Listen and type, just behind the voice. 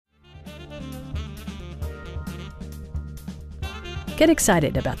Get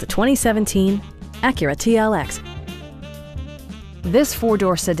excited about the 2017 Acura TLX. This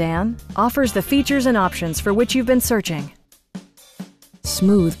four-door sedan offers the features and options for which you've been searching.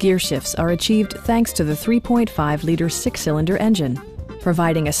 Smooth gear shifts are achieved thanks to the 3.5-liter six-cylinder engine,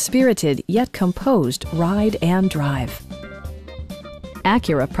 providing a spirited yet composed ride and drive.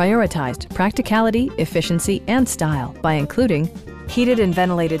 Acura prioritized practicality, efficiency, and style by including heated and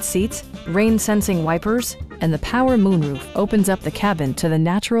ventilated seats, rain-sensing wipers, and the power moonroof opens up the cabin to the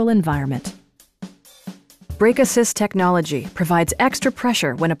natural environment. Brake assist technology provides extra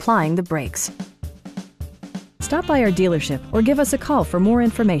pressure when applying the brakes. Stop by our dealership or give us a call for more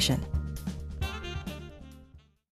information.